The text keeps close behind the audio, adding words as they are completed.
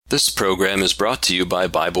This program is brought to you by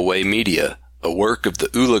Bible Way Media, a work of the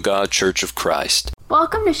Ulaga Church of Christ.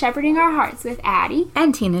 Welcome to Shepherding Our Hearts with Addie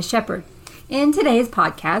and Tina Shepherd. In today's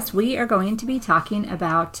podcast, we are going to be talking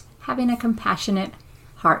about having a compassionate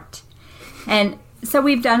heart. And so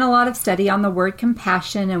we've done a lot of study on the word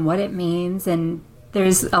compassion and what it means, and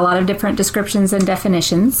there's a lot of different descriptions and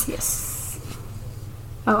definitions. Yes.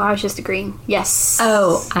 Oh, I was just agreeing. Yes.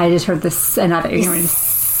 Oh, I just heard this, and I thought you were going to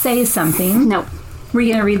say something. No. Were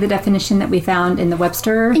you going to read the definition that we found in the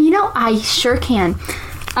Webster? You know, I sure can.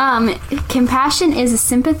 Compassion is a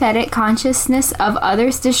sympathetic consciousness of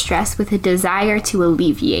others' distress with a desire to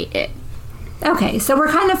alleviate it. Okay, so we're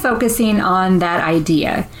kind of focusing on that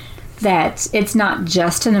idea that it's not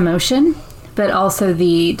just an emotion, but also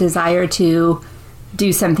the desire to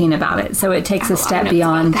do something about it. So it takes a step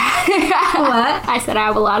beyond. What? I said I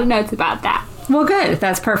have a lot of notes about that. Well, good.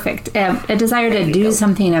 That's perfect. A desire to do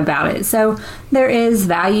something about it. So there is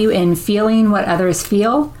value in feeling what others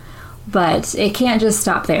feel, but it can't just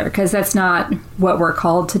stop there, because that's not what we're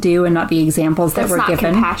called to do and not the examples that we're given. That's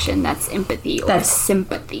not compassion. That's empathy or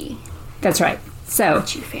sympathy. That's right. So,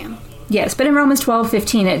 That's you, fam. Yes, but in Romans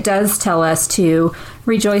 12:15, it does tell us to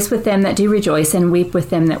rejoice with them that do rejoice and weep with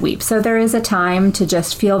them that weep. So there is a time to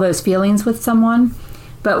just feel those feelings with someone.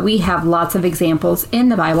 But we have lots of examples in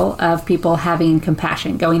the Bible of people having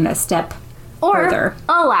compassion, going that step further.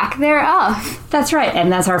 Or a lack thereof. That's right,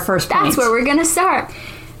 and that's our first point. That's where we're going to start.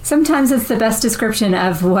 Sometimes it's the best description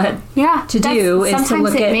of what to do is to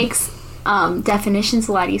look at... Sometimes it makes definitions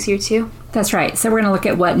a lot easier, too. That's right. So we're going to look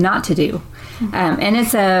at what not to do. And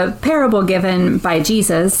it's a parable given by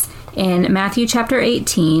Jesus in Matthew chapter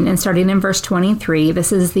 18, and starting in verse 23.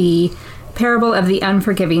 This is the parable of the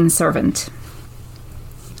unforgiving servant.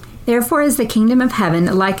 Therefore is the kingdom of heaven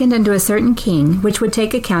likened unto a certain king, which would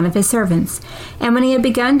take account of his servants. And when he had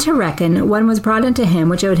begun to reckon, one was brought unto him,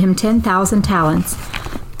 which owed him 10,000 talents.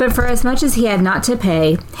 But for as much as he had not to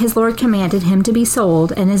pay, his lord commanded him to be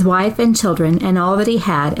sold, and his wife and children, and all that he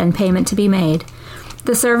had, and payment to be made.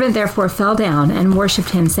 The servant therefore fell down, and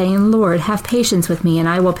worshipped him, saying, Lord, have patience with me, and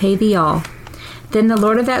I will pay thee all. Then the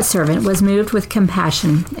lord of that servant was moved with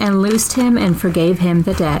compassion, and loosed him, and forgave him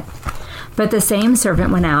the debt. But the same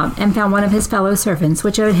servant went out, and found one of his fellow servants,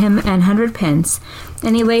 which owed him 100 pence.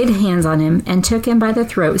 And he laid hands on him, and took him by the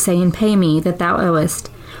throat, saying, Pay me that thou owest.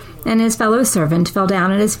 And his fellow servant fell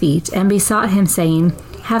down at his feet, and besought him, saying,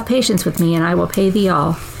 Have patience with me, and I will pay thee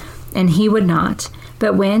all. And he would not,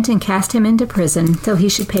 but went and cast him into prison, till he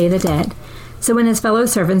should pay the debt. So when his fellow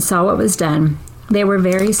servants saw what was done, they were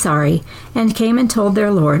very sorry, and came and told their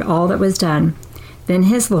lord all that was done. Then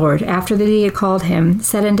his lord, after that he had called him,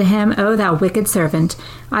 said unto him, O thou wicked servant,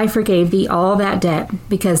 I forgave thee all that debt,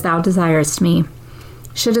 because thou desirest me.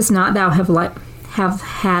 Shouldest not thou have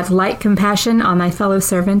had like compassion on thy fellow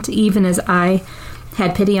servant, even as I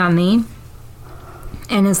had pity on thee?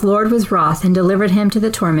 And his lord was wroth, and delivered him to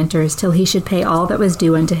the tormentors, till he should pay all that was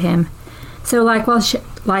due unto him. So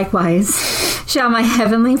likewise shall my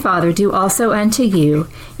heavenly Father do also unto you,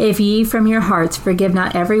 if ye from your hearts forgive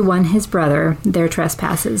not every one his brother their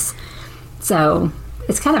trespasses. So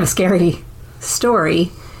it's kind of a scary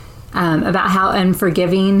story about how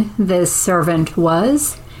unforgiving this servant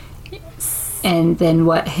was. And then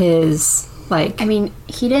what his, I mean,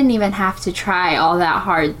 he didn't even have to try all that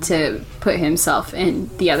hard to put himself in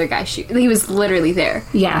the other guy's shoes. He was literally there.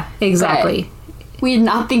 Yeah, exactly. But we did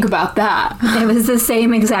not think about that. It was the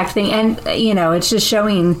same exact thing. And, it's just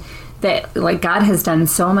showing that, God has done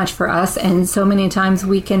so much for us. And so many times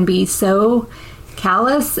we can be so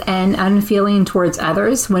callous and unfeeling towards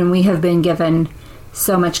others when we have been given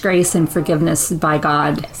so much grace and forgiveness by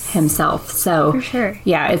God himself. So, for sure.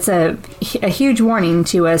 Yeah, it's a huge warning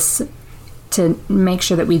to us to make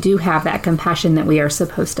sure that we do have that compassion that we are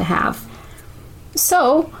supposed to have.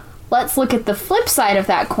 So, let's look at the flip side of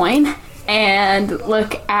that coin and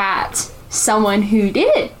look at someone who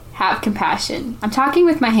did have compassion. I'm talking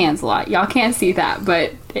with my hands a lot. Y'all can't see that,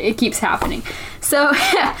 but it keeps happening. So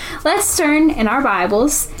let's turn in our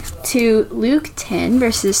Bibles to Luke 10,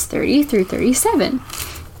 verses 30 through 37,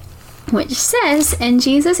 which says, And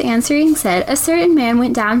Jesus answering said, A certain man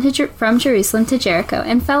went down from Jerusalem to Jericho,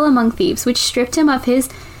 and fell among thieves, which stripped him of his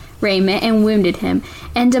raiment and wounded him,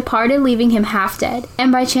 and departed, leaving him half dead.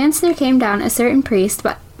 And by chance there came down a certain priest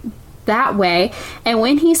that way, and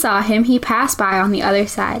when he saw him, he passed by on the other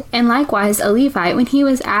side. And likewise a Levite, when he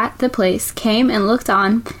was at the place, came and looked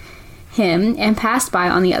on him, and passed by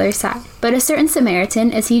on the other side. But a certain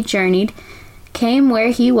Samaritan, as he journeyed, came where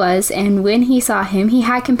he was, and when he saw him, he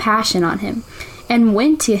had compassion on him, and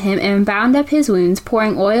went to him, and bound up his wounds,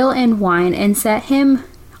 pouring oil and wine, and set him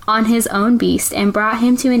on his own beast and brought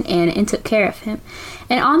him to an inn and took care of him.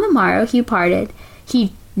 And on the morrow he departed.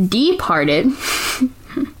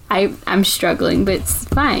 I'm struggling, but it's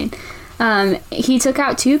fine. He took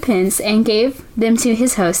out 2 pence and gave them to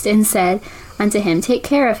his host and said unto him, Take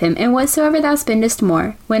care of him, and whatsoever thou spendest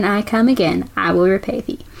more, when I come again, I will repay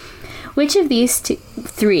thee. Which of these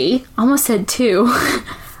 3, almost said 2,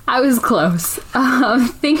 I was close,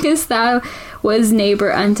 thinkest thou was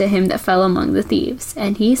neighbor unto him that fell among the thieves?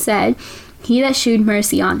 And he said, He that shewed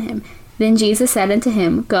mercy on him. Then Jesus said unto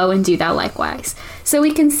him, Go and do thou likewise. So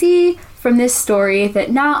we can see from this story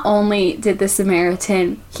that not only did the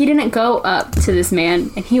Samaritan, he didn't go up to this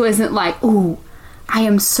man and he wasn't like, ooh, I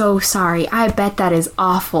am so sorry. I bet that is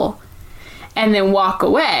awful. And then walk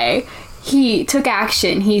away. He took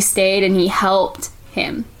action. He stayed and he helped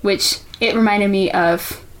him, which it reminded me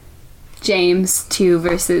of James 2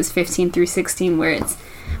 verses 15 through 16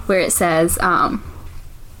 where it says,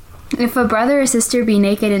 if a brother or sister be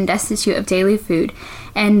naked and destitute of daily food,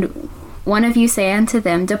 and one of you say unto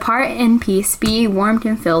them, Depart in peace, be ye warmed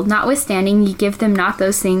and filled, notwithstanding ye give them not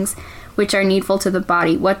those things which are needful to the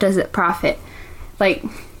body, what does it profit? Like,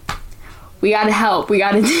 we gotta help. We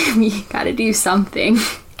gotta do something.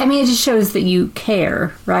 I mean, it just shows that you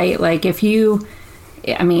care, right? Like, if you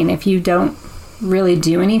don't really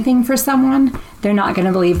do anything for someone, they're not going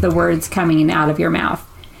to believe the words coming out of your mouth.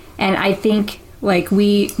 And I think, like,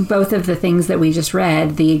 both of the things that we just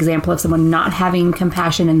read, the example of someone not having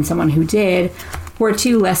compassion and someone who did, were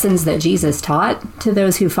 2 lessons that Jesus taught to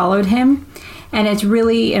those who followed him. And it's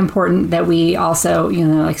really important that we also,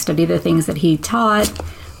 study the things that he taught.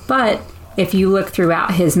 But if you look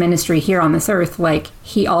throughout his ministry here on this earth, like,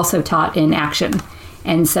 he also taught in action.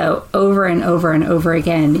 And so over and over and over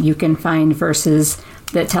again, you can find verses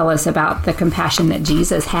that tell us about the compassion that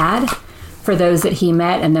Jesus had for those that he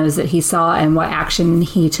met and those that he saw and what action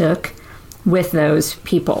he took with those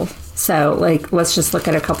people. So, like, let's just look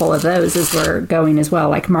at a couple of those as we're going as well.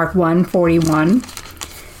 Like Mark 1:41,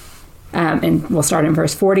 and we'll start in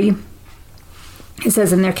verse 40. It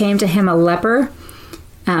says, And there came to him a leper.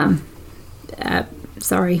 Let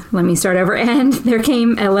me start over. And there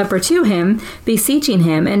came a leper to him, beseeching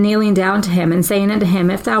him, and kneeling down to him, and saying unto him,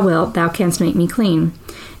 If thou wilt, thou canst make me clean.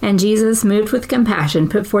 And Jesus, moved with compassion,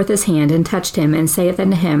 put forth his hand, and touched him, and saith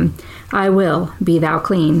unto him, I will, be thou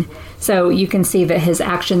clean. So you can see that his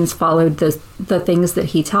actions followed the things that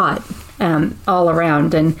he taught all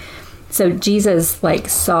around. And so Jesus,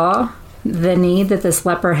 saw the need that this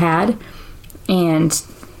leper had, and,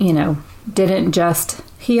 didn't just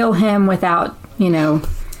heal him without,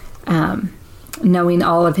 knowing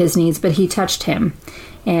all of his needs, but he touched him.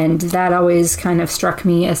 And that always kind of struck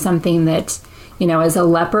me as something that, as a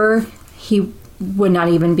leper, he would not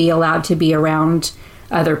even be allowed to be around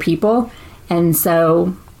other people. And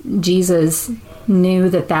so Jesus knew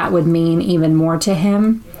that would mean even more to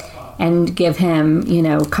him and give him,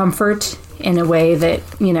 comfort in a way that,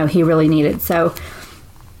 he really needed. So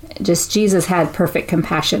just Jesus had perfect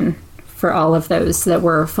compassion for all of those that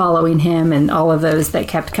were following him and all of those that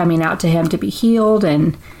kept coming out to him to be healed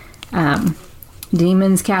and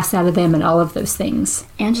demons cast out of them and all of those things.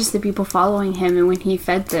 And just the people following him and when he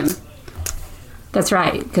fed them. That's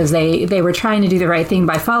right, because they were trying to do the right thing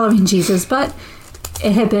by following Jesus, but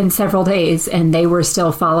it had been several days and they were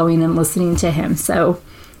still following and listening to him. So,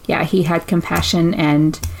 yeah, he had compassion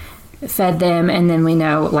and fed them. And then we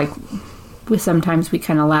know, sometimes we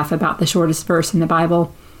kind of laugh about the shortest verse in the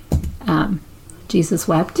Bible. Jesus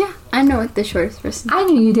wept. Yeah, I know what the shortest verse is. I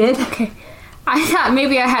knew you did. Okay. I thought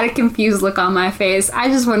maybe I had a confused look on my face. I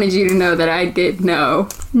just wanted you to know that I did know.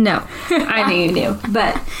 No, I knew you knew.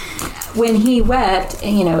 But when he wept,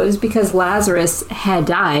 it was because Lazarus had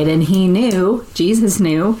died, and Jesus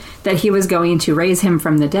knew that he was going to raise him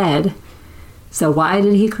from the dead. So why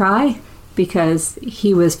did he cry? Because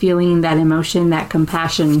he was feeling that emotion, that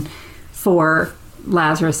compassion for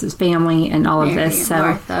Lazarus's family and all of this. So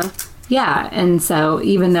Martha. Yeah, and so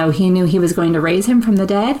even though he knew he was going to raise him from the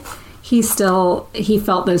dead, he felt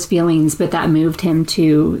those feelings, but that moved him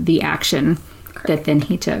to the action that then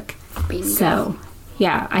he took. Bingo. So,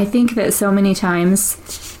 yeah, I think that so many times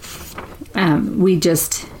we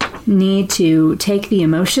just need to take the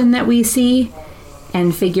emotion that we see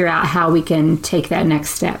and figure out how we can take that next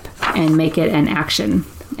step and make it an action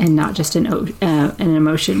and not just an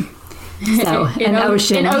emotion. So, an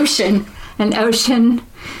ocean.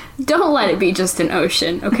 Don't let it be just an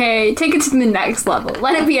ocean, okay? Take it to the next level.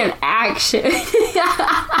 Let it be an action.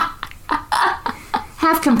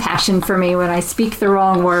 Have compassion for me when I speak the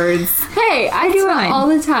wrong words. Hey, I do it all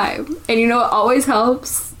the time. And you know what always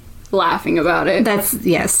helps? Laughing about it.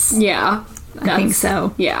 Yes. Yeah. I think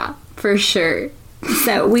so. Yeah, for sure.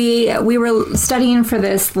 So we were studying for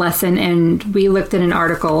this lesson, and we looked at an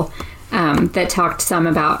article that talked some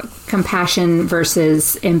about compassion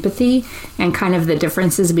versus empathy and kind of the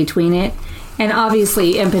differences between it. And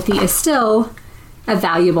obviously, empathy is still a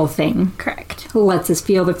valuable thing. Correct. It lets us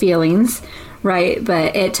feel the feelings, right?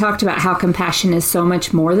 But it talked about how compassion is so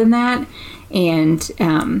much more than that, and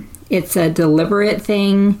it's a deliberate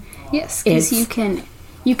thing. Yes, because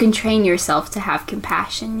you can train yourself to have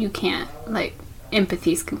compassion. You can't, like,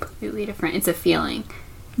 empathy is completely different. It's a feeling.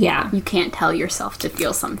 Yeah. You can't tell yourself to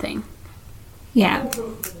feel something. Yeah.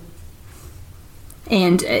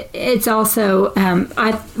 And it's also,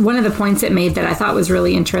 one of the points it made that I thought was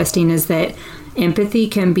really interesting is that empathy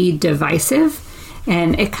can be divisive.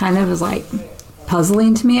 And it kind of was like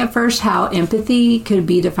puzzling to me at first how empathy could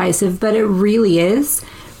be divisive, but it really is,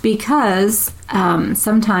 because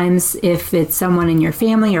sometimes if it's someone in your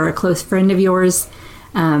family or a close friend of yours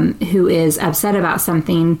who is upset about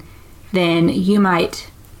something, then you might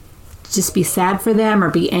just be sad for them or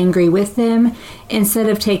be angry with them instead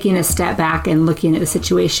of taking a step back and looking at the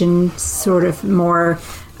situation sort of more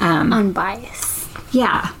Unbiased.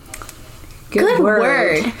 Yeah. Good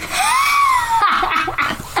word.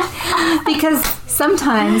 Because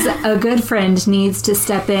sometimes a good friend needs to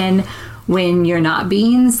step in when you're not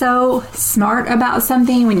being so smart about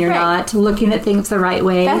something, when you're not looking at things the right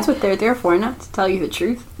way. That's what they're there for, not to tell you the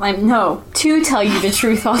truth. Like, no, to tell you the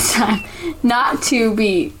truth all the time, not to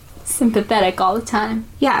be sympathetic all the time.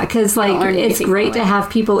 Yeah, because like it's great to have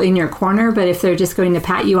people in your corner, but if they're just going to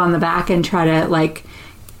pat you on the back and try to like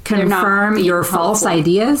confirm your false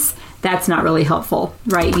ideas, that's not really helpful,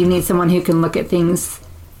 right? You need someone who can look at things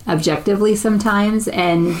objectively sometimes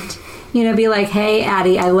and, you know, be like, hey,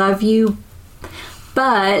 Addie, I love you,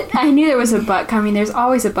 but... I knew there was a but coming. There's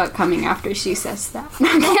always a but coming after she says that.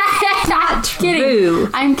 Not kidding. True.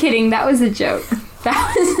 I'm kidding. That was a joke.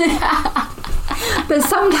 That was... But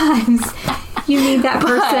sometimes you need that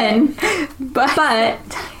person, but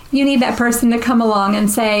you need that person to come along and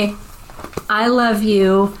say, I love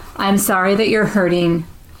you, I'm sorry that you're hurting,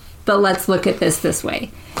 but let's look at this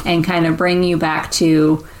way, and kind of bring you back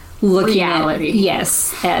to looking reality.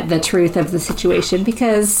 At the truth of the situation,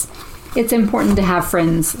 because it's important to have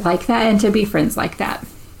friends like that and to be friends like that.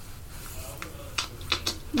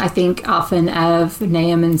 I think often of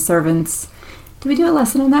Naaman's servants. Did we do a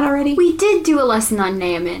lesson on that already? We did do a lesson on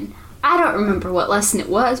Naaman. I don't remember what lesson it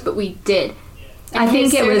was, but we did. And I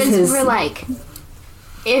think it was his... were like,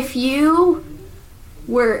 if you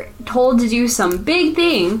were told to do some big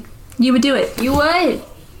thing, you would do it. You would.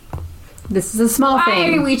 This is a small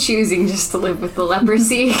thing. Why are we choosing just to live with the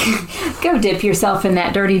leprosy? Go dip yourself in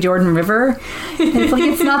that dirty Jordan River. It's like,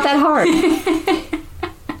 it's not that hard.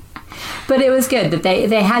 But it was good that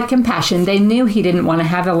they had compassion. They knew he didn't want to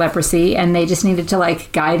have the leprosy, and they just needed to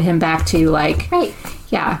like guide him back to like, right.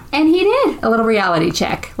 Yeah. And he did. A little reality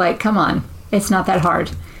check. Like, come on. It's not that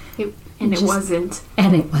hard. It wasn't.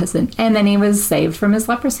 And it wasn't. And then he was saved from his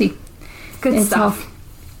leprosy. Good stuff.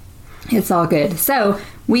 It's all good. So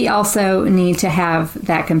we also need to have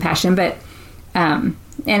that compassion. But, and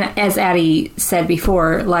as Addie said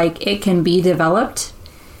before, like, it can be developed,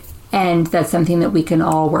 and that's something that we can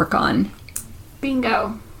all work on.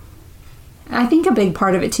 Bingo. I think a big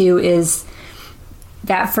part of it too is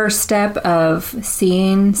that first step of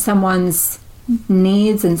seeing someone's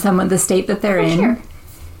needs and the state that they're in, sure.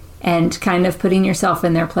 And kind of putting yourself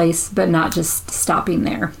in their place, but not just stopping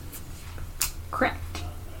there. Correct.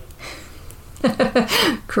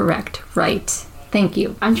 Correct. Right. Thank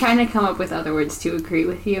you. I'm trying to come up with other words to agree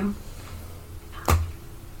with you.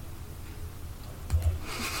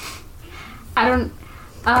 I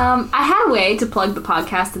had a way to plug the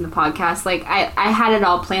podcast in the podcast. Like, I had it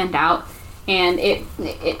all planned out, and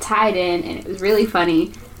it tied in, and it was really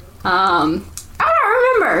funny. I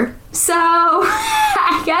don't remember. So,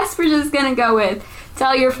 I guess we're just gonna go with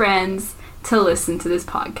tell your friends to listen to this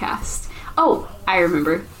podcast. Oh, I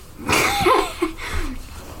remember.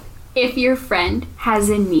 If your friend has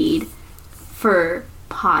a need for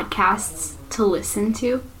podcasts to listen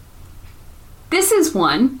to, this is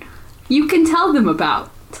one you can tell them about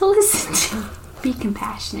to listen to. Be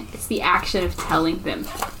compassionate. It's the action of telling them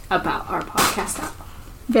about our podcast.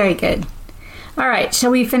 Very good. All right,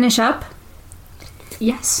 shall we finish up?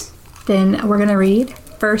 Yes. Then we're going to read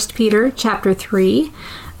 1 Peter chapter 3,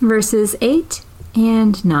 verses 8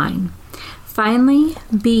 and 9. Finally,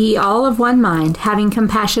 be ye all of one mind, having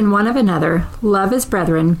compassion one of another, love as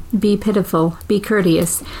brethren, be pitiful, be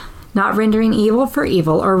courteous, not rendering evil for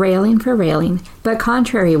evil or railing for railing, but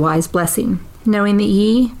contrariwise blessing, knowing that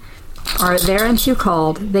ye are thereunto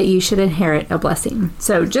called, that you should inherit a blessing.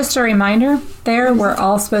 So just a reminder there, we're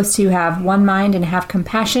all supposed to have one mind and have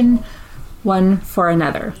compassion one for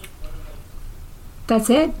another. That's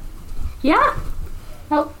it. Yeah.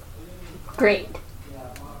 Oh, great.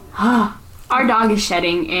 Our dog is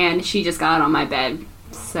shedding, and she just got on my bed.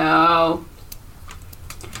 So,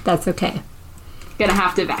 That's okay. gonna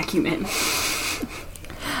have to vacuum it.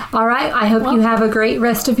 All right. I hope you have a great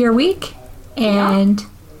rest of your week. And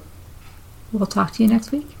we'll talk to you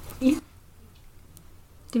next week. Yeah.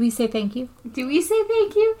 Did we say thank you? Do we say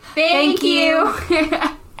thank you? Thank you.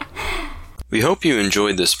 We hope you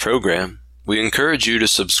enjoyed this program. We encourage you to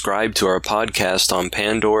subscribe to our podcast on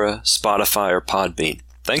Pandora, Spotify, or Podbean.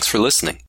 Thanks for listening.